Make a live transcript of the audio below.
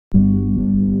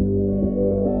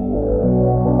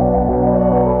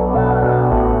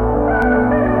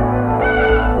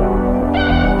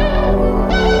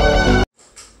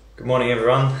morning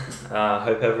everyone.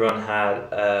 Hope everyone had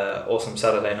an awesome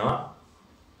Saturday night.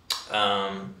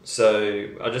 So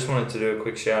I just wanted to do a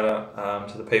quick shout out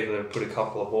to the people that have put a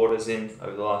couple of orders in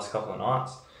over the last couple of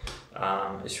nights.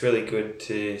 It's really good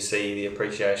to see the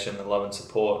appreciation, the love and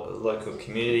support of the local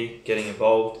community getting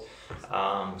involved,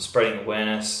 spreading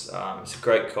awareness. It's a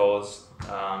great cause,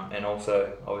 and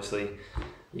also obviously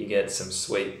you get some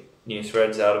sweet new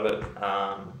threads out of it.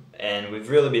 And we've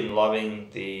really been loving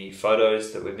the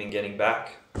photos that we've been getting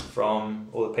back from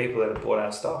all the people that have bought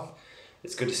our stuff.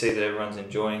 It's good to see that everyone's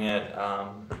enjoying it,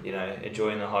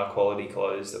 enjoying the high quality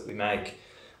clothes that we make,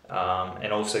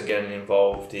 and also getting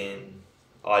involved in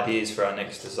ideas for our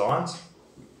next designs.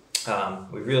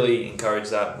 We really encourage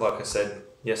that. Like I said,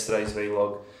 yesterday's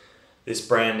vlog, this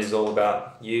brand is all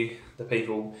about you, the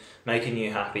people, making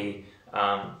you happy,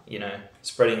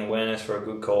 spreading awareness for a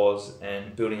good cause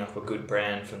and building up a good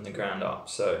brand from the ground up.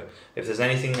 So if there's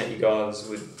anything that you guys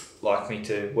would like me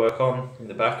to work on in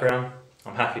the background,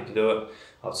 I'm happy to do it.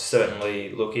 I'll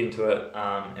certainly look into it,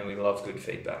 and we love good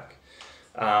feedback.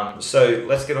 So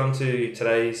let's get on to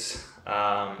today's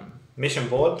mission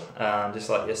board, just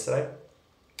like yesterday.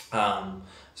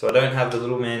 So I don't have the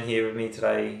little man here with me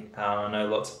today. I know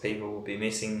lots of people will be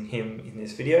missing him in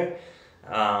this video,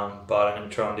 but I'm going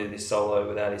to try and do this solo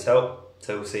without his help,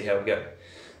 so we'll see how we go.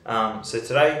 So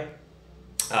today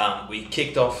we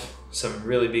kicked off some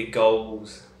really big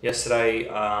goals yesterday.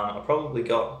 I probably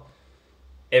got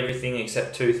everything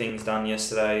except 2 things done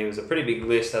yesterday. It was a pretty big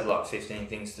list, had like 15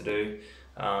 things to do.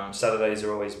 Saturdays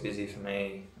are always busy for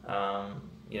me.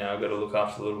 I've got to look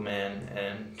after the little man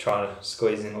and try to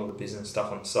squeeze in all the business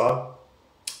stuff on the side.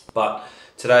 But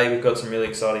today we've got some really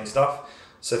exciting stuff.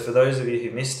 So for those of you who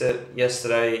missed it,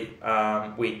 yesterday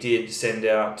we did send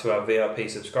out to our VIP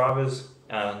subscribers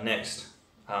our next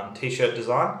t-shirt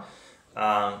design,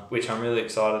 which I'm really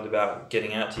excited about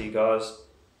getting out to you guys.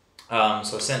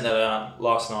 So I sent that out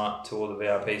last night to all the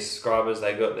VIP subscribers.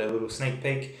 They got their little sneak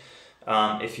peek.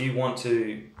 If you want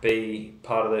to be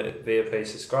part of the VIP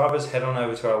subscribers, head on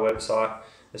over to our website.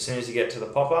 As soon as you get to the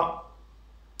pop-up,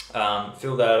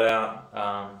 fill that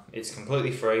out. It's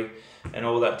completely free, and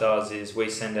all that does is we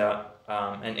send out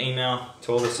an email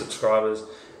to all the subscribers,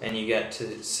 and you get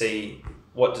to see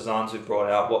what designs we've brought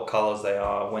out, what colors they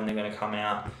are, when they're going to come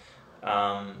out,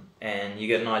 and you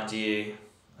get an idea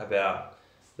about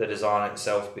the design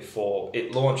itself before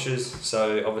it launches.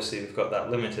 So obviously we've got that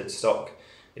limited stock.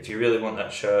 If you really want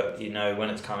that shirt, you know when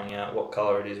it's coming out, what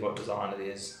color it is, what design it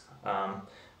is,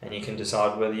 and you can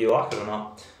decide whether you like it or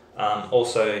not.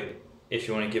 Also, if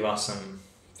you want to give us some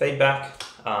feedback,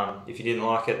 if you didn't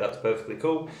like it, that's perfectly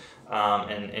cool,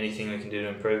 and anything we can do to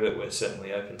improve it, we're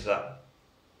certainly open to that.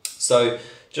 So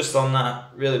just on that,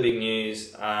 really big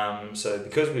news. So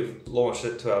because we've launched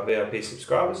it to our VIP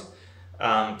subscribers,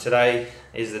 today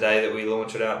is the day that we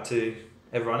launch it out to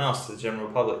everyone else, to the general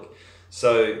public.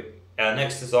 So our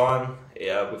next design,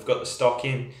 we've got the stock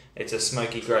in. It's a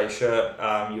smoky grey shirt.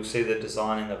 You'll see the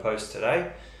design in the post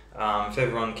today. If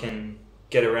everyone can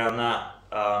get around that,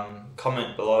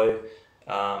 comment below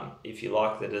if you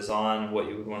like the design, what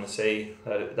you would want to see.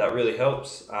 That really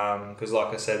helps, because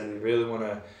like I said, we really want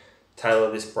to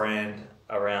tailor this brand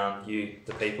around you,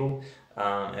 the people,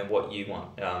 and what you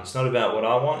want. It's not about what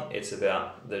I want, it's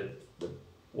about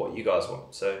what you guys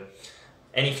want. So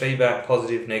any feedback,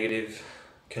 positive, negative,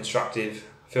 constructive,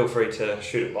 feel free to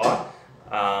shoot it by.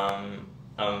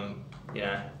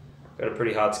 Got a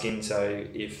pretty hard skin, so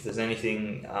if there's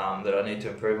anything that I need to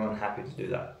improve on, happy to do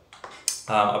that.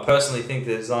 I personally think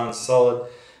the design's solid.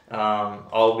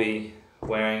 I'll be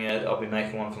wearing it, I'll be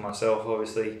making one for myself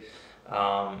obviously,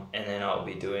 and then I'll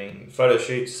be doing photo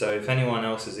shoots. So if anyone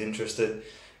else is interested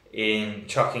in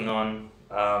chucking on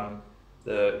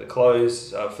the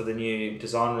clothes for the new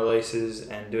design releases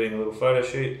and doing a little photo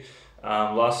shoot,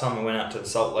 last time I went out to the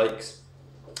Salt Lakes,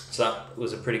 so that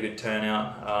was a pretty good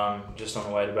turnout, just on the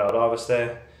way to Baldivis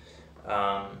there.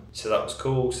 So that was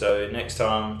cool. So next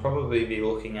time, probably be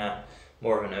looking at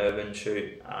more of an urban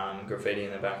shoot, graffiti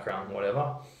in the background,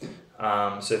 whatever.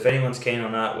 So if anyone's keen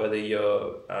on that, whether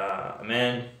you're a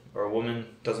man or a woman,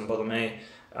 doesn't bother me.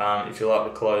 If you like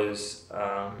the clothes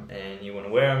and you want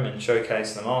to wear them and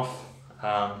showcase them off,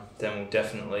 then we'll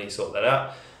definitely sort that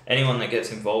out. Anyone that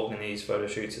gets involved in these photo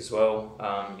shoots as well,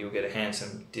 you'll get a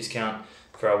handsome discount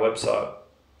for our website,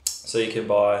 so you can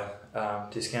buy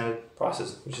discounted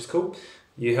prices, which is cool.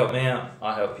 You help me out,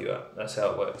 I help you out. That's how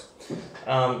it works.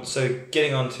 So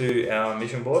getting on to our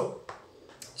mission board.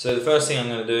 So the first thing I'm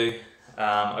going to do,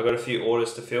 I got a few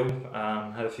orders to fill.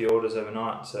 Had a few orders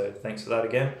overnight, so thanks for that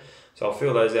again. So I'll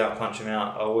fill those out, punch them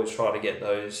out. I always try to get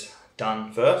those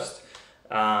done first.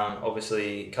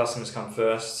 Obviously customers come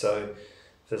first, so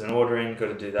if there's an order in, got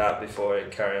to do that before I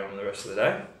carry on with the rest of the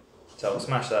day. So I'll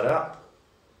smash that out.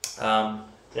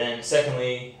 Then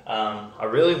secondly, I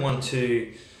really want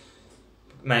to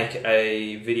make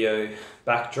a video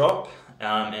backdrop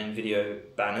and video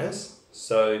banners.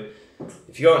 So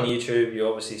if you go on YouTube, you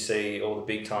obviously see all the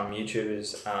big time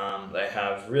YouTubers. They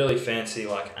have really fancy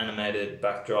like animated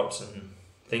backdrops and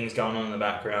things going on in the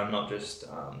background, not just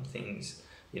things,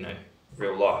 you know,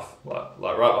 real life.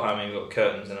 Like right behind me, we've got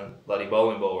curtains and a bloody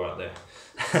bowling ball right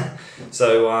there.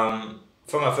 So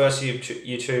for my first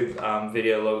YouTube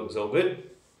video log, it was all good.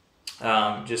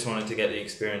 Just wanted to get the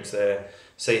experience there,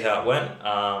 see how it went,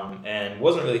 and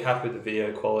wasn't really happy with the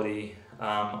video quality.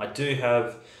 I do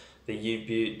have the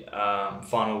U-Butte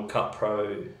Final Cut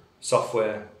Pro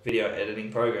software video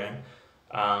editing program.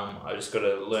 I just got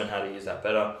to learn how to use that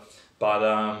better. But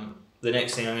the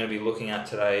next thing I'm going to be looking at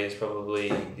today is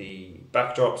probably the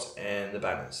backdrops and the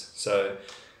banners. So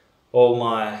all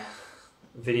my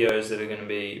videos that are going to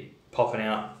be popping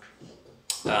out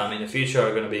in the future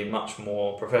are going to be much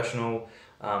more professional,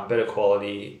 better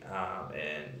quality,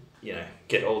 and you know,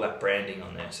 get all that branding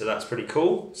on there. So that's pretty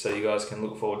cool. So you guys can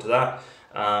look forward to that.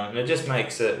 And it just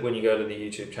makes it, when you go to the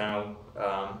YouTube channel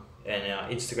and our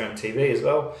Instagram TV as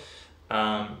well,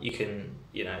 you can,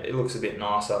 you know, it looks a bit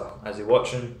nicer as you're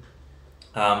watching.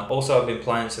 Also, I've been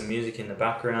playing some music in the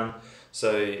background,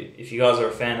 so if you guys are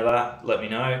a fan of that, let me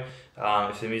know.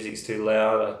 If the music's too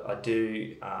loud, I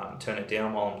do turn it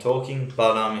down while I'm talking,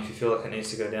 but if you feel like it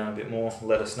needs to go down a bit more,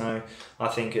 let us know. I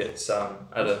think it's at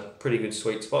a pretty good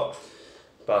sweet spot,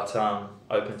 but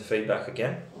open to feedback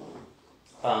again.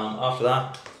 After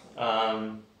that,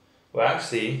 we're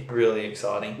actually really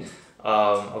exciting.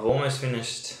 I've almost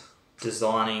finished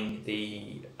designing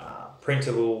the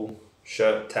printable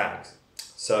shirt tags.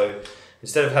 So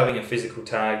instead of having a physical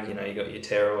tag, you know, you got your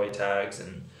tearaway tags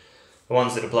and the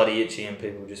ones that are bloody itchy and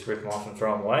people just rip them off and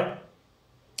throw them away.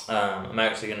 I'm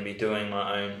actually going to be doing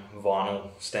my own vinyl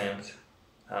stamped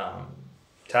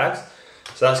tags.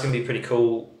 So that's going to be pretty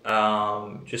cool.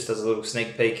 Just as a little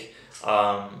sneak peek,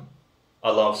 I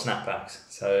love snapbacks.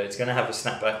 So it's going to have a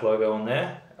snapback logo on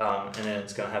there, and then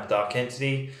it's going to have Dark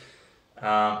Entity.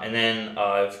 And then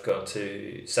I've got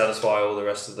to satisfy all the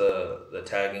rest of the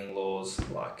tagging laws,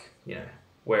 like, you know,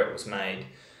 where it was made,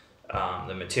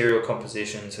 the material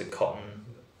composition, so cotton,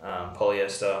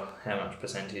 polyester, how much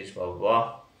percentage, blah, blah,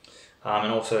 blah.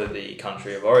 And also the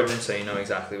country of origin, so you know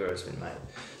exactly where it's been made.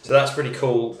 So that's pretty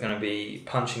cool. Going to be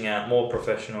punching out more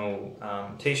professional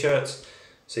t-shirts,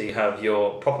 so you have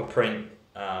your proper print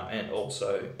and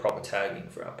also proper tagging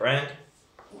for our brand.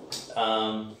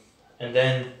 And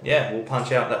then, yeah, we'll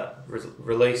punch out that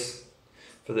release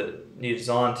for the new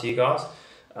design to you guys.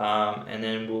 And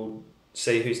then we'll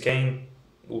see who's keen.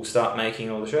 We'll start making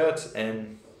all the shirts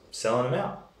and selling them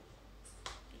out.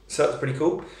 So that's pretty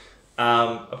cool.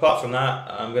 Apart from that,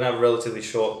 I'm going to have a relatively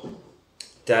short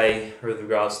day with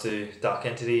regards to Dark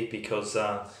Entity, because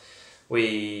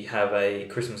we have a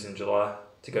Christmas in July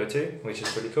to go to, which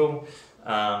is pretty cool.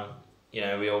 You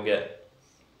know, we all get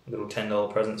little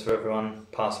 $10 presents for everyone,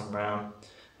 pass them around,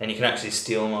 and you can actually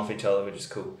steal them off each other, which is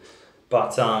cool.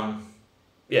 But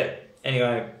yeah,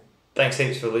 anyway, thanks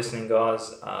heaps for listening,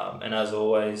 guys, and as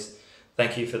always,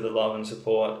 thank you for the love and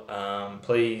support.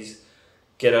 Please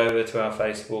get over to our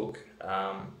Facebook,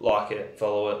 like it,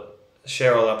 follow it,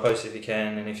 share all our posts if you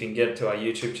can, and if you can get to our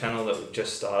YouTube channel that we've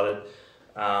just started,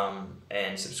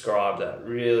 and subscribe, that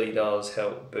really does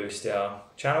help boost our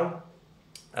channel.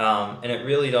 And it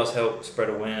really does help spread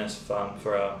awareness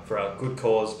for our good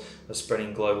cause of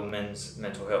spreading global men's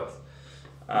mental health.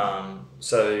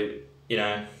 So, you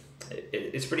know,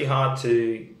 it's pretty hard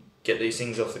to get these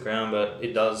things off the ground, but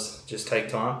it does just take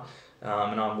time.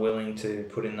 And I'm willing to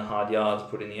put in the hard yards,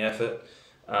 put in the effort,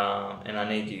 and I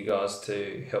need you guys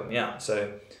to help me out.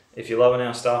 So if you're loving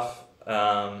our stuff,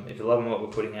 if you're loving what we're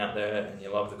putting out there and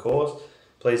you love the cause,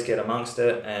 please get amongst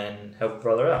it and help a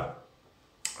brother out.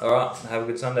 Alright, have a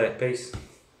good Sunday. Peace.